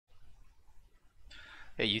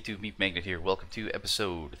Hey YouTube, Meef Magnet here. Welcome to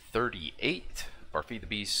episode 38 of our Feed the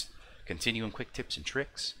Beast Continuum Quick Tips and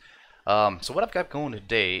Tricks. So what I've got going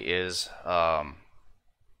today is,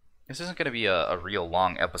 this isn't going to be a real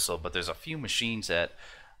long episode, but there's a few machines that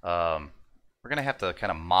we're going to have to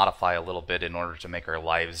kind of modify a little bit in order to make our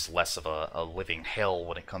lives less of a living hell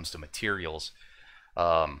when it comes to materials.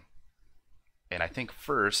 And I think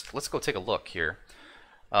first, let's go take a look here.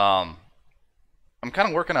 I'm kind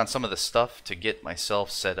of working on some of the stuff to get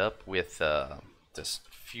myself set up with this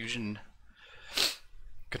fusion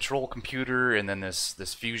control computer and then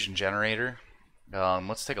this fusion generator.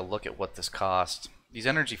 Let's take a look at what this costs. These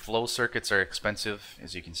energy flow circuits are expensive,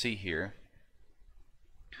 as you can see here.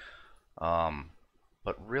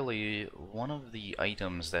 But really, one of the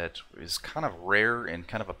items that is kind of rare and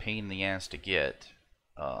kind of a pain in the ass to get,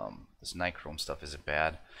 this nichrome stuff isn't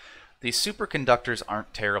bad. These superconductors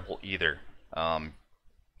aren't terrible either.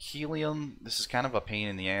 Helium, this is kind of a pain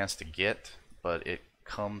in the ass to get, but it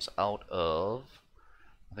comes out of,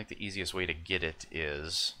 I think the easiest way to get it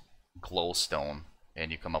is glowstone,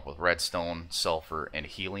 and you come up with redstone, sulfur, and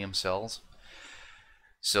helium cells.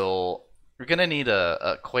 So you're going to need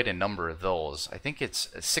quite a number of those. I think it's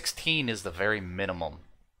 16 is the very minimum,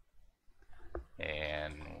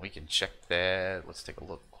 and we can check that. Let's take a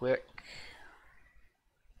look quick.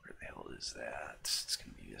 Where the hell is that? It's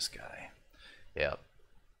going to be this guy. Yeah.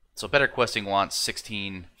 So Better Questing wants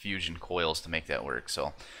 16 fusion coils to make that work.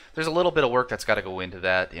 So there's a little bit of work that's got to go into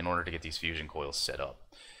that in order to get these fusion coils set up.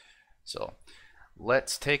 So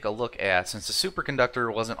let's take a look at, since the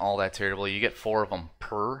superconductor wasn't all that terrible, you get 4 of them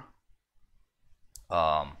per.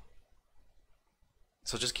 So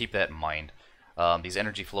just keep that in mind. These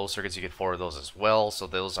energy flow circuits, you get 4 of those as well, so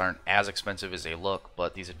those aren't as expensive as they look,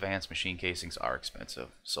 but these advanced machine casings are expensive.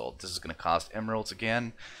 So this is going to cost emeralds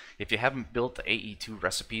again. If you haven't built the AE2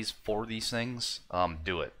 recipes for these things,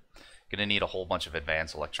 do it. You're going to need a whole bunch of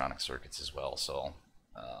advanced electronic circuits as well, so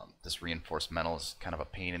this reinforced metal is kind of a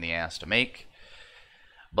pain in the ass to make,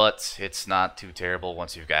 but it's not too terrible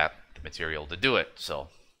once you've got the material to do it. So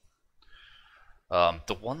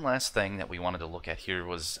the one last thing that we wanted to look at here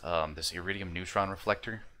was this iridium neutron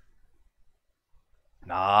reflector.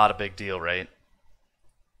 Not a big deal, right?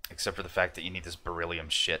 Except for the fact that you need this beryllium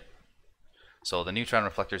shit. So the neutron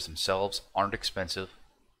reflectors themselves aren't expensive.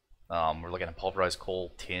 We're looking at pulverized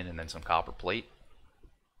coal, tin, and then some copper plate.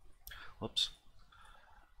 Whoops.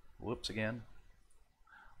 Whoops again.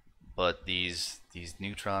 But these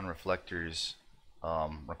neutron reflectors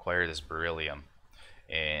require this beryllium.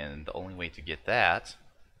 And the only way to get that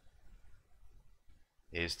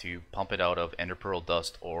is to pump it out of ender pearl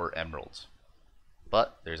dust or emeralds.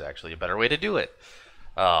 But there's actually a better way to do it.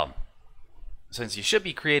 Since you should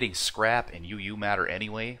be creating scrap and UU matter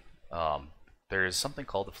anyway, there is something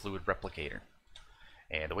called the Fluid Replicator.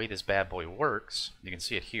 And the way this bad boy works, you can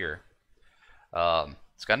see it here.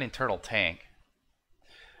 It's got an internal tank.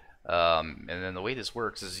 And then the way this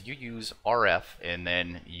works is you use RF and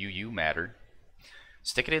then UU matter.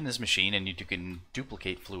 Stick it in this machine and you can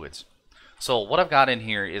duplicate fluids. So what I've got in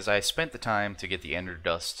here is I spent the time to get the ender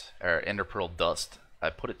pearl dust. I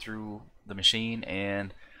put it through the machine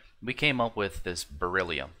and we came up with this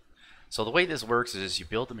beryllium. So the way this works is you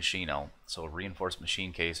build the machine out, so reinforced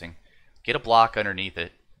machine casing, get a block underneath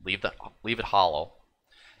it, leave it hollow,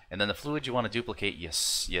 and then the fluid you want to duplicate, you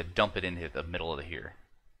dump it into the middle of here.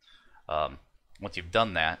 Once you've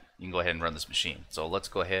done that, you can go ahead and run this machine. So let's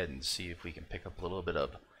go ahead and see if we can pick up a little bit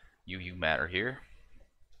of UU matter here.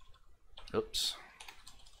 Oops.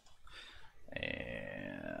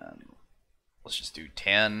 And let's just do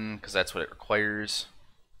 10 because that's what it requires.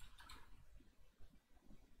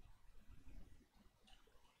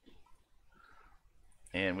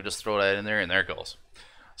 And we just throw that in there and there it goes.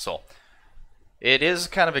 So it is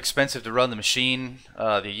kind of expensive to run the machine.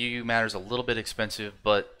 The UU matter is a little bit expensive,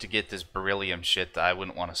 but to get this beryllium shit, I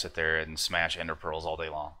wouldn't want to sit there and smash ender pearls all day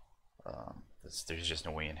long. There's just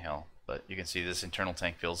no way in hell. But you can see this internal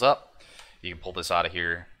tank fills up. You can pull this out of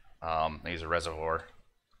here. There's a reservoir.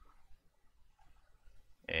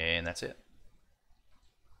 And that's it.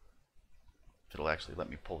 If it'll actually let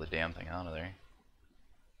me pull the damn thing out of there.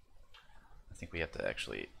 I think we have to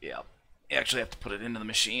actually, yeah, you actually have to put it into the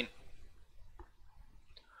machine.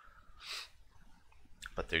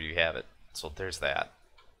 But there you have it. So there's that.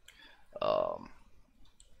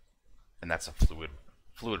 And that's a fluid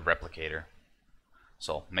replicator.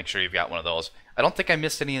 So make sure you've got one of those. I don't think I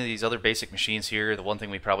missed any of these other basic machines here. The one thing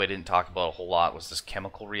we probably didn't talk about a whole lot was this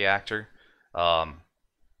chemical reactor. And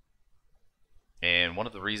one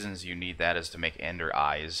of the reasons you need that is to make ender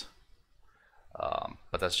eyes.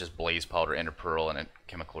 But that's just blaze powder, ender pearl, and it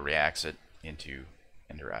chemical reacts it into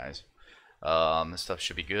Enderize. This stuff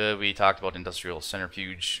should be good. We talked about industrial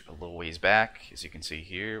centrifuge a little ways back. As you can see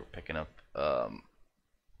here, we're picking up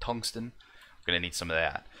tungsten. We're going to need some of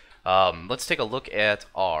that. Let's take a look at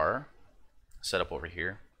our setup over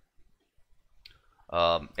here.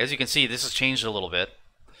 As you can see, this has changed a little bit.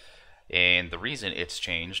 And the reason it's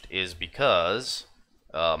changed is because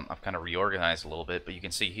I've kind of reorganized a little bit. But you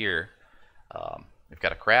can see here, we've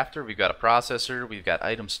got a crafter, we've got a processor, we've got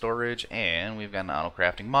item storage, and we've got an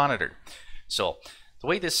auto-crafting monitor. So the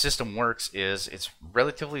way this system works is it's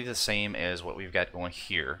relatively the same as what we've got going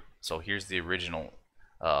here. So here's the original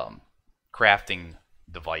crafting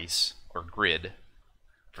device or grid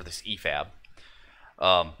for this EFab.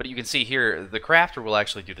 But you can see here the crafter will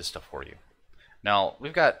actually do this stuff for you. Now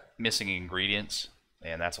we've got missing ingredients,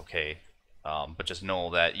 and that's okay. But just know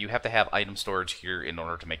that you have to have item storage here in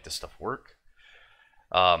order to make this stuff work.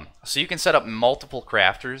 So you can set up multiple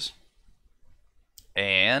crafters,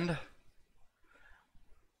 and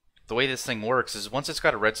the way this thing works is once it's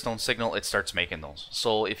got a redstone signal, it starts making those.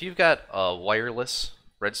 So if you've got wireless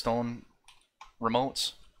redstone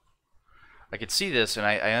remotes, I could see this, and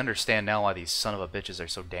I understand now why these son of a bitches are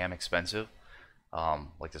so damn expensive.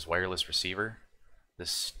 Like this wireless receiver,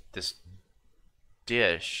 this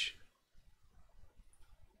dish.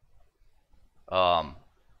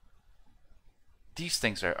 These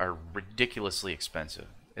things are ridiculously expensive.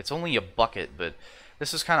 It's only a bucket, but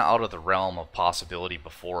this is kind of out of the realm of possibility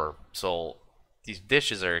before. So these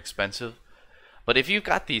dishes are expensive. But if you've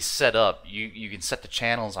got these set up, you can set the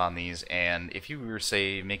channels on these, and if you were,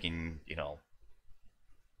 say, making,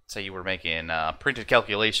 say you were making printed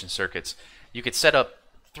calculation circuits, you could set up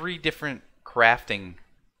 3 different crafting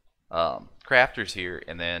crafters here,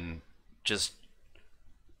 and then just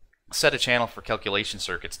set a channel for calculation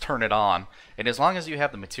circuits, turn it on, and as long as you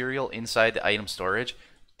have the material inside the item storage,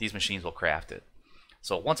 these machines will craft it.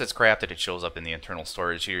 So once it's crafted, it shows up in the internal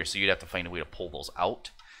storage here, so you'd have to find a way to pull those out,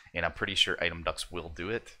 and I'm pretty sure item ducts will do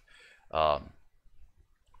it. But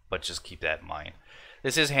just keep that in mind.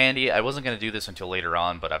 This is handy. I wasn't going to do this until later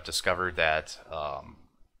on, but I've discovered that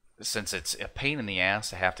since it's a pain in the ass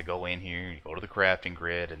to have to go in here, you go to the crafting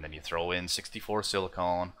grid, and then you throw in 64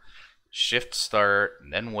 silicone, shift start,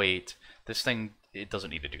 and then wait. This thing, it doesn't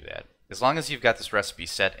need to do that. As long as you've got this recipe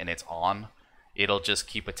set and it's on, it'll just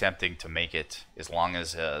keep attempting to make it as long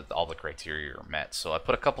as all the criteria are met. So I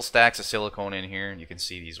put a couple stacks of silicone in here, and you can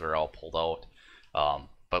see these were all pulled out.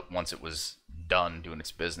 But once it was done doing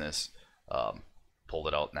its business, pulled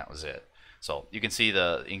it out, and that was it. So you can see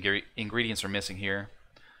the ingredients are missing here.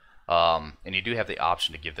 And you do have the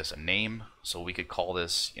option to give this a name. So we could call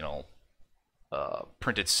this,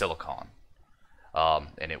 printed silicon.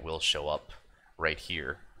 And it will show up right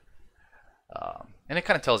here. And it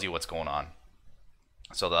kind of tells you what's going on.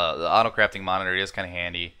 So the auto-crafting monitor is kind of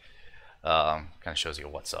handy. Kind of shows you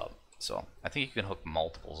what's up. So I think you can hook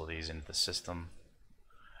multiples of these into the system.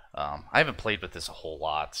 I haven't played with this a whole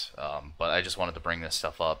lot, but I just wanted to bring this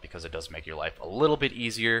stuff up because it does make your life a little bit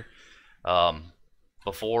easier.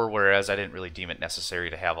 Before, whereas I didn't really deem it necessary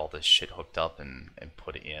to have all this shit hooked up and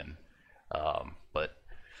put it in. But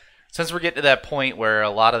since we're getting to that point where a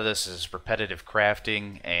lot of this is repetitive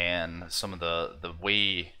crafting, and some of the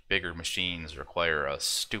way bigger machines require a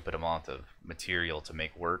stupid amount of material to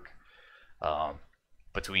make work,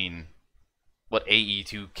 between what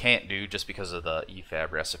AE2 can't do just because of the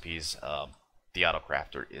EFab recipes, the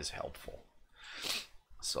Autocrafter is helpful.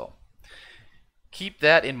 So keep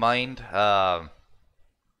that in mind.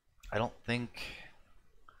 I don't think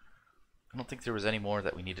there was any more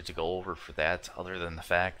that we needed to go over for that, other than the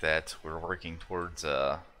fact that we're working towards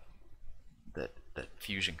that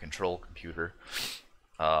fusion control computer.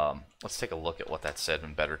 Let's take a look at what that said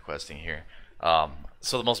in bed requesting here.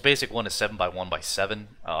 So the most basic one is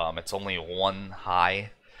 7x1x7. It's only 1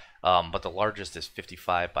 high, but the largest is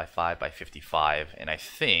 55 by 5 by 55, and I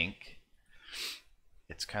think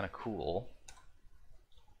it's kind of cool.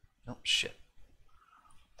 Oh shit.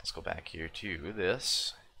 Let's go back here to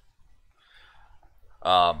this.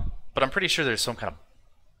 But I'm pretty sure there's some kind of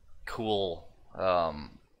cool,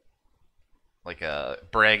 like a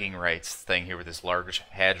bragging rights thing here with this Large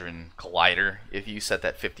Hadron Collider. If you set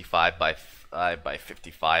that 55 by 5 by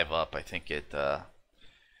 55 up, I think it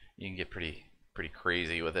you can get pretty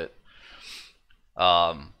crazy with it.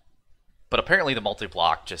 But apparently the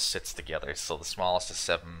multi-block just sits together. So the smallest is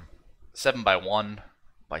 7 by 1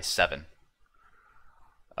 by 7.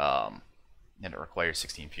 And it requires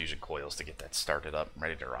 16 fusion coils to get that started up and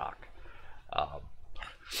ready to rock.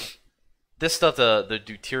 This stuff, the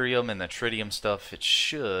deuterium and the tritium stuff,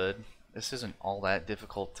 this isn't all that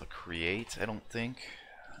difficult to create, I don't think.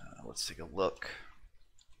 Let's take a look.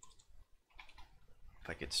 if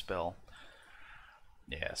I could spell.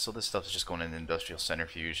 Yeah, so this stuff is just going in the industrial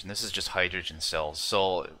centrifuge, and this is just hydrogen cells.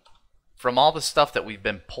 So from all the stuff that we've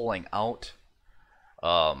been pulling out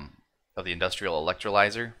of the industrial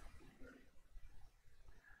electrolyzer,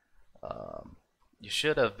 you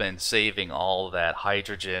should have been saving all that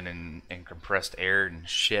hydrogen and compressed air and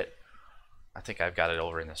shit. I think I've got it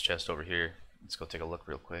over in this chest over here. Let's go take a look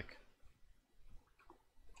real quick.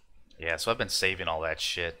 Yeah, so I've been saving all that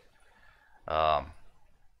shit.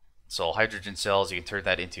 So hydrogen cells, you can turn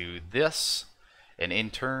that into this, and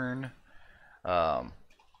in turn,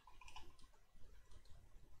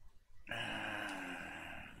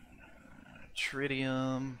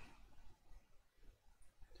 tritium.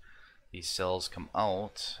 These cells come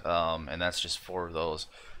out, and that's just 4 of those.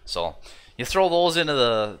 So you throw those into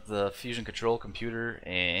the fusion control computer,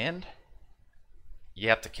 and you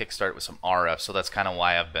have to kickstart with some RF. So that's kind of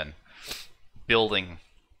why I've been building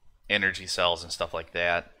energy cells and stuff like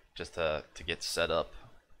that, just to get set up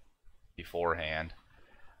beforehand,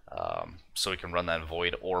 so we can run that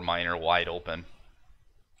void ore miner wide open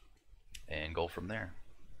and go from there.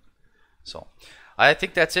 So I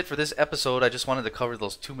think that's it for this episode. I just wanted to cover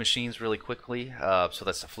those 2 machines really quickly. So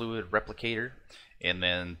that's the Fluid Replicator and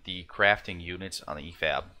then the crafting units on the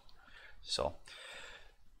EFab. So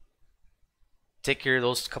take care of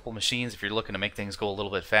those couple machines if you're looking to make things go a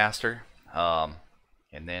little bit faster.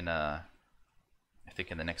 And then I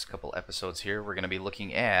think in the next couple episodes here we're going to be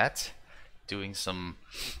looking at doing some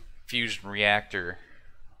fusion reactor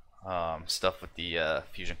stuff with the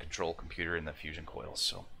fusion control computer and the fusion coils.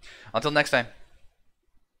 So until next time.